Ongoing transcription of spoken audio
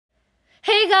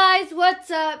Hey guys,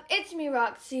 what's up? It's me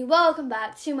Roxy. Welcome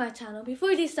back to my channel. Before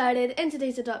we get started in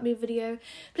today's Adopt Me video,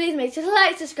 please make sure to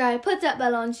like, subscribe, put that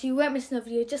bell on so you won't miss another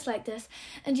video just like this,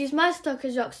 and use my stock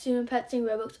as Roxy and Petsing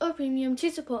Roblox or Premium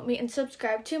to support me, and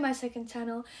subscribe to my second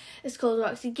channel. It's called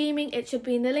Roxy Gaming. It should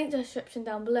be in the link description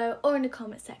down below or in the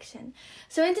comment section.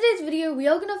 So in today's video, we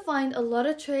are going to find a lot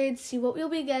of trades, see what we'll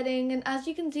be getting, and as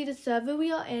you can see, the server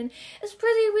we are in is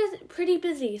pretty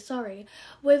busy,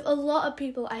 with a lot of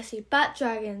people. I see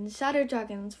dragons, shadow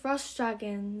dragons, frost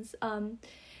dragons,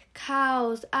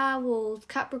 cows, owls,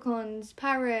 capricorns,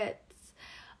 parrots,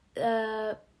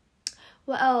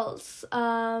 what else?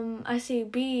 I see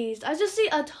bees. I just see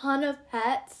a ton of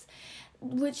pets,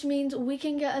 which means we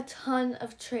can get a ton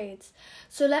of trades.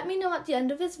 So let me know at the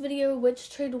end of this video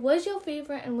which trade was your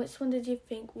favorite and which one did you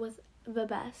think was the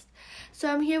best. So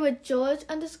I'm here with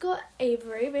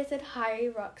George_Avery. They said hi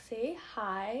Roxy,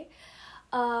 hi.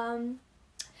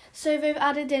 So they've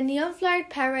added the neon flared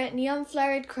parrot, neon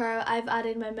flared crow. I've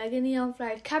added my mega neon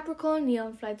flared capricorn,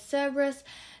 neon flared Cerberus,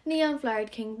 neon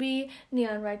flared king bee,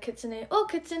 neon red kitsune or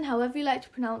kitten, however you like to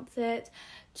pronounce it,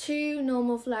 2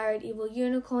 normal flared evil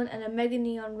unicorn, and a mega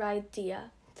neon red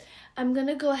deer. I'm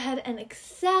gonna go ahead and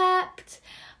accept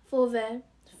for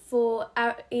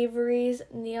our Avery's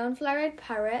neon flared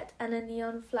parrot and a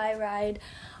neon flared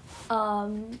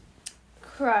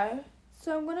crow.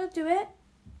 So I'm gonna do it.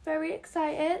 Very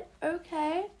excited.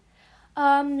 Okay.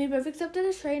 We both accepted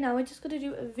a trade. Now we're just going to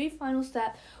do the final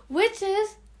step, which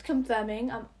is confirming.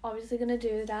 I'm obviously going to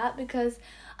do that because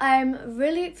I'm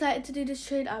really excited to do this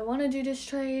trade. I want to do this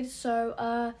trade.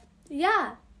 So,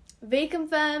 yeah. They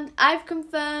confirmed. I've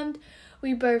confirmed.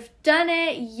 We both done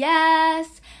it.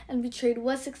 Yes. And the trade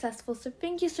was successful. So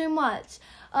thank you so much.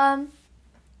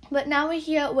 But now we're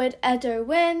here with Edo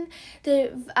Win.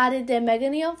 They've added their Mega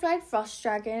Neon Flared Frost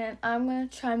Dragon, and I'm going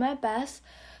to try my best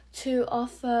to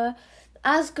offer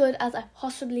as good as I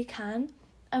possibly can.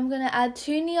 I'm going to add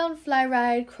 2 Neon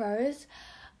Flared Crows.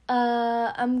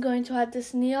 I'm going to add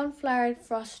this Neon Flared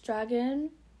Frost Dragon.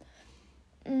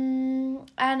 And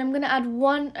I'm going to add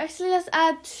 1. Actually, let's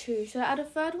add 2. Should I add a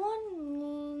third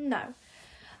one? No.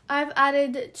 I've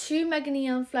added 2 Mega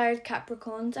Neon Flared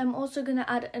Capricorns. I'm also going to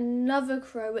add another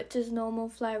crow, which is normal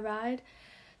fly ride.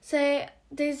 So,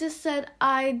 they just said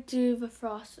I do the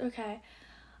frost. Okay.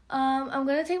 I'm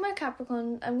going to take my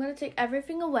Capricorn. I'm going to take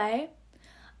everything away.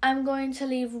 I'm going to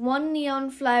leave 1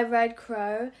 Neon Fly Red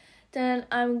Crow. Then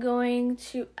I'm going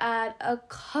to add a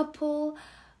couple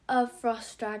of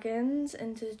Frost Dragons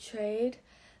into the trade.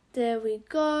 There we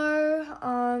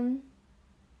go.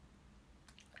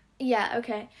 Yeah,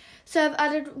 okay. So I've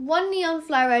added 1 neon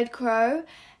fly red crow,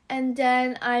 and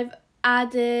then I've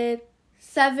added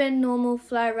 7 normal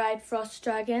fly red frost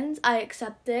dragons. I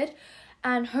accepted,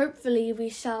 and hopefully we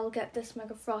shall get this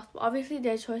mega frost. But obviously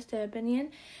their choice, their opinion.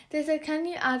 They said, can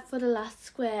you add for the last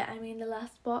square? I mean the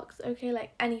last box. Okay,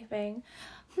 like anything.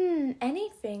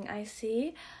 Anything I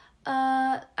see.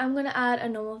 I'm gonna add a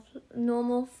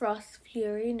normal frost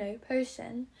fury, no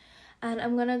potion. And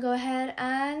I'm going to go ahead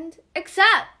and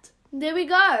accept. There we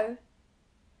go.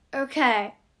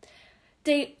 Okay.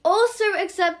 They also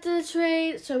accepted the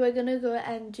trade, so we're going to go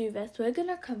and do this. We're going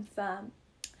to confirm.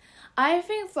 I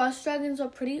think Frost Dragons are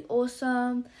pretty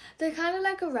awesome. They're kind of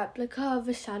like a replica of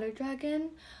a Shadow Dragon.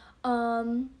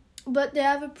 But they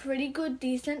have a pretty good,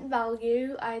 decent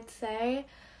value, I'd say.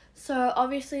 So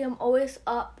obviously I'm always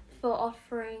up for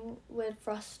offering with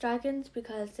Frost Dragons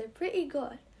because they're pretty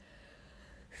good.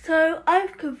 So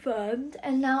I've confirmed,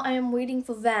 and now I am waiting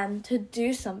for them to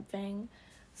do something.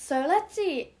 So let's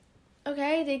see.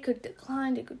 Okay, they could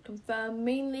decline, they could confirm.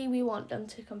 Mainly we want them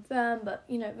to confirm, but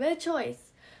you know, their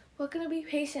choice. We're going to be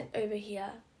patient over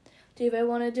here. Do they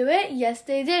want to do it? Yes,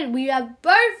 they did. We have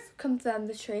both confirmed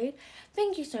the trade.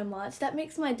 Thank you so much. That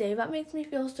makes my day. That makes me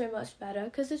feel so much better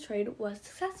because the trade was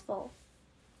successful.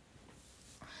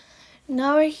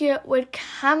 Now we're here with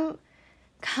Camino.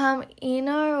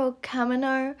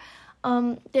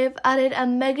 They've added a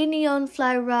Mega Neon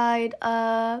Fly Ride, they've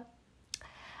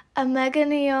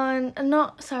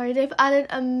added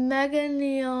a Mega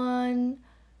Neon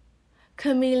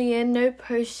Chameleon, no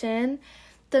potion.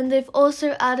 Then they've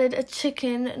also added a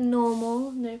chicken,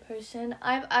 normal, no potion.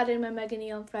 I've added my Mega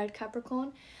Neon Flared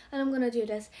Capricorn, and I'm going to do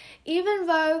this. Even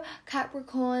though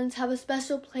Capricorns have a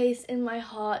special place in my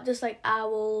heart, just like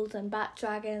owls and bat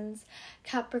dragons,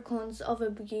 Capricorns of a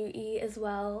beauty as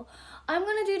well. I'm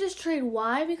going to do this trade.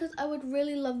 Why? Because I would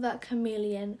really love that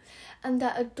chameleon and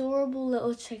that adorable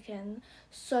little chicken.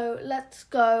 So let's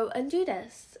go and do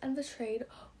this. And the trade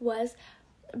was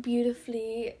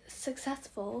beautifully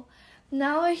successful.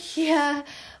 Now we're here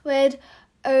with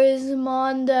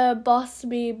Osmanda Boss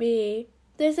BB.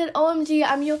 They said, OMG,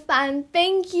 I'm your fan.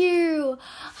 Thank you.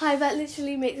 Hi, that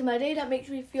literally makes my day. That makes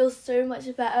me feel so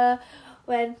much better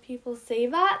when people say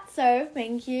that. So,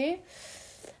 thank you.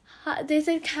 They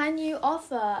said, can you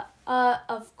offer?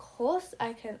 Of course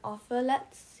I can offer.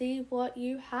 Let's see what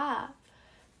you have.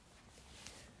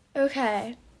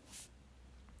 Okay.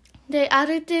 They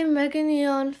added the Mega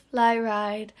Neon Fly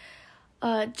Ride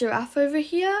giraffe over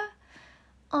here.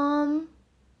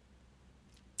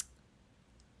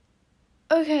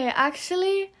 Okay,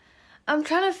 actually, I'm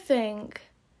trying to think.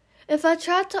 If I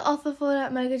tried to offer for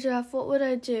that Mega Giraffe, what would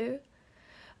I do?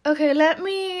 Okay, let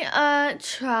me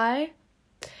try.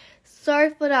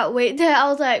 Sorry for that wait there. I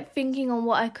was like thinking on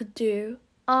what I could do.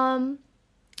 So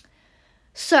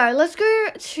let's go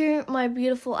to my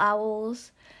beautiful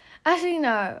owls. Actually,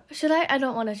 no. Should I? I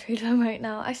don't want to trade them right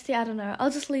now. Actually, I don't know.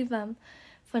 I'll just leave them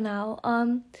for now.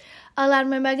 I'll add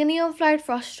my Mega Neon Flight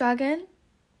Frost Dragon.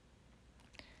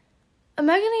 A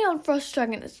Mega Neon Frost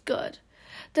Dragon is good.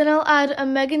 Then I'll add a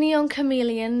Mega Neon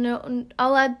Chameleon. No,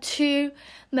 I'll add 2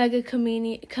 Mega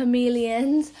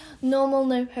Chameleons. Normal,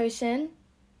 no potion.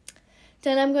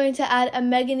 Then I'm going to add a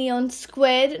Mega Neon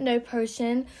Squid, no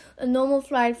potion. A normal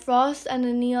Flight Frost and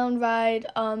a Neon Ride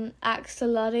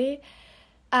Axolotl,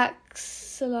 I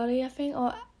think,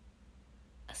 or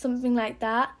something like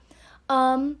that.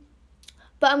 But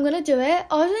I'm gonna do it.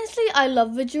 Honestly, I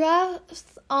love the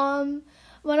giraffes.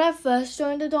 When I first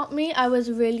joined Adopt Me, I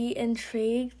was really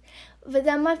intrigued. But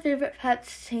then my favorite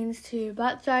pets changed to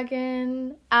bat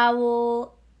dragon,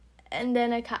 owl, and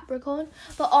then a Capricorn.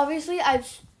 But obviously, I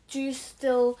do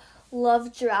still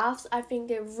love giraffes. I think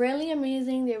they're really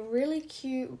amazing. They're really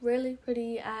cute, really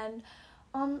pretty, and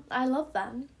I love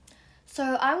them.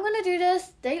 So I'm gonna do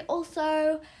this. They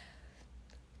also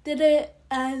did it,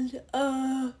 and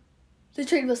the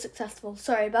trade was successful.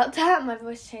 Sorry about that. My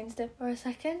voice changed it for a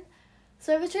second.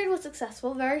 So the trade was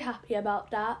successful. Very happy about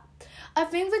that. I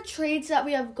think the trades that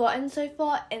we have gotten so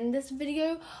far in this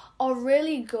video are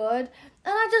really good.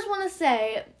 And I just want to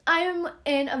say, I am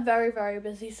in a very, very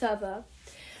busy server.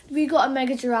 We got a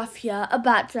Mega Giraffe here, a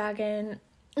Bat Dragon,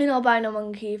 an albino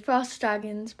monkey, frost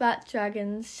dragons, bat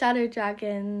dragons, shadow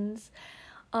dragons,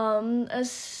 a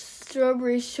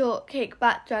strawberry shortcake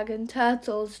bat dragon,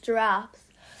 turtles, giraffes,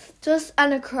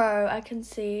 and a crow I can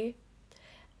see,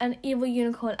 an evil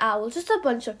unicorn owl, just a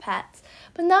bunch of pets.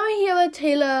 But now we're here with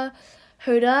Taylor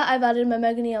Hoda. I've added my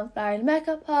Mega Neon Fly-Red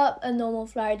Mecha Pup, a normal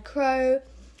Fly-Red Crow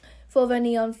for the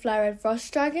Neon Fly-Red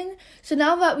Frost Dragon. So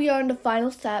now that we are in the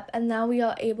final step, and now we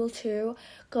are able to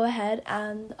go ahead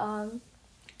and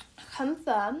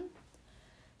confirm.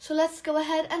 So let's go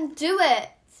ahead and do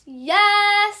it.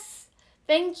 Yes!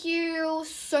 Thank you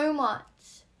so much.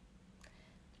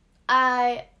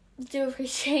 I do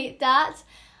appreciate that.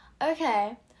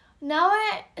 Okay. Now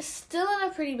we're still in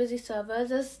a pretty busy server,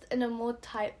 just in a more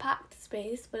tight-packed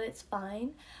space, but it's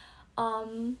fine.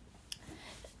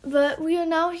 But we are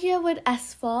now here with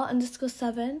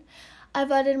S4_7.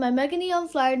 I've added my Mega Neon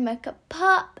Fly-Red Mecha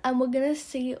Pup, and we're gonna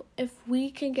see if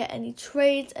we can get any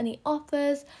trades, any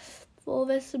offers for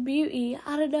this beauty.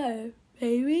 I don't know,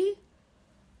 maybe?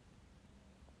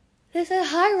 They said,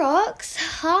 hi, Rox.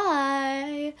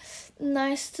 Hi.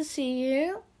 Nice to see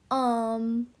you.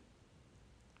 I'm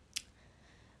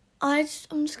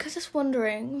just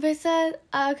wondering. They said,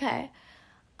 okay.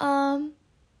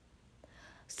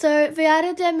 So they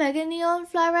added their Mega Neon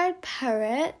Fly-Red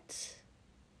Parrot.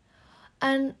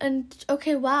 And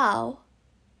okay, wow.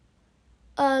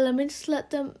 Let me just let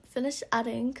them finish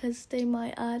adding, because they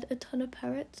might add a ton of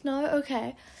parrots. No?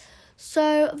 Okay.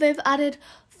 So they've added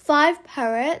 5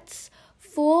 parrots,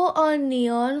 4 are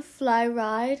Neon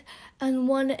Fly-Ride, and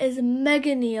 1 is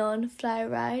Mega Neon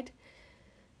Fly-Ride.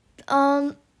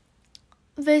 I've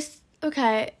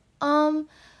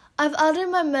added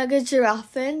my Mega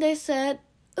Giraffe in. They said,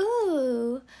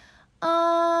 ooh,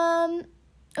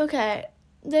 okay,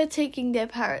 they're taking their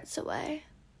parrots away.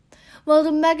 Well,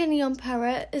 the Mega Neon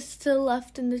Parrot is still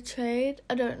left in the trade.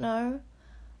 I don't know.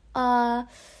 I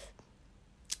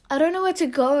don't know where to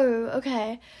go.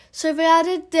 Okay, so they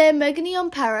added their Mega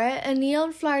Neon Parrot, a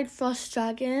Neon Fly-Red Frost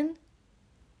Dragon.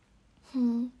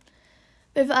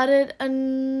 They've added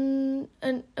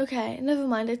okay, never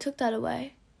mind, I took that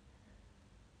away.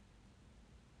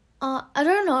 I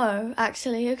don't know,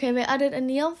 actually. Okay, they added a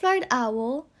Neon Fly-Red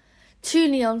Owl, 2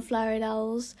 Neon Fly-Red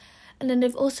Owls, and then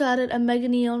they've also added a Mega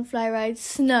Neon Fly-Red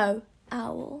Snow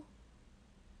Owl.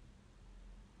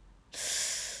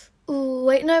 Ooh,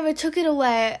 wait, no, they took it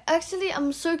away. Actually,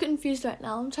 I'm so confused right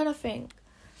now. I'm trying to think.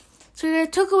 So they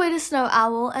took away the Snow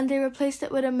Owl, and they replaced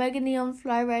it with a Mega Neon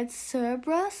Fly-Red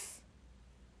Cerberus.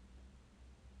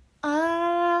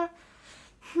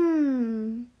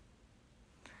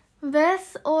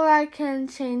 This, or I can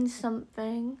change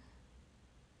something.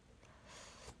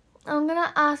 I'm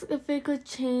gonna ask if we could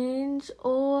change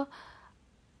or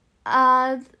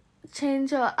add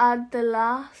the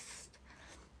last.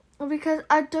 Because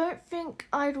I don't think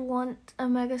I'd want a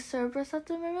Megacerberus at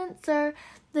the moment. So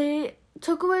they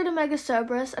took away the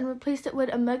Megacerberus and replaced it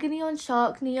with a Mega Neon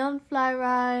Shark, Neon Fly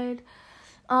Ride,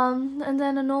 and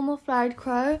then a normal Fly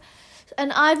Crow.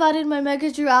 And I've added my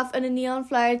Mega Giraffe and a Neon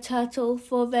Fly Turtle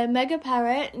for their Mega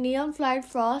Parrot, Neon Fly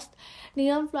Frost,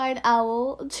 Neon Fly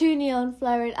Owl, 2 Neon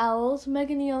Fly Red Owls,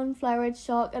 Mega Neon Fly Red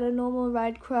Shark, and a normal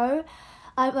Ride Crow.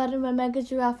 I've added my Mega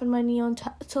Giraffe and my Neon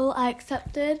Turtle. I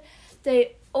accepted.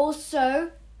 They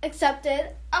also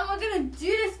accepted. And we're going to do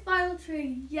this final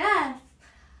tree. Yes!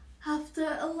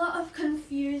 After a lot of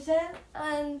confusion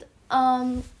and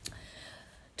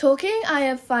talking,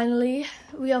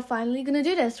 we are finally going to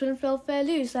do this. Win, fail, fair,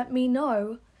 lose. Let me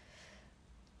know.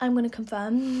 I'm going to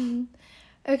confirm.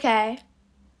 Okay.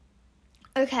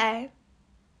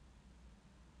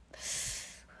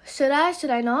 Should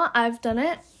I not? I've done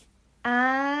it.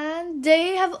 And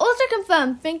they have also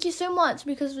confirmed. Thank you so much,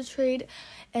 because the trade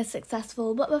is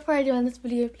successful. But before I do end this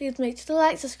video, please make sure to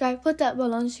like, subscribe, put that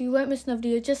bell on so you won't miss another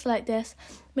video just like this.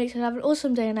 Make sure to have an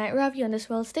awesome day and night wherever you're in this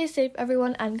world. Stay safe,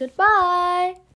 everyone, and goodbye.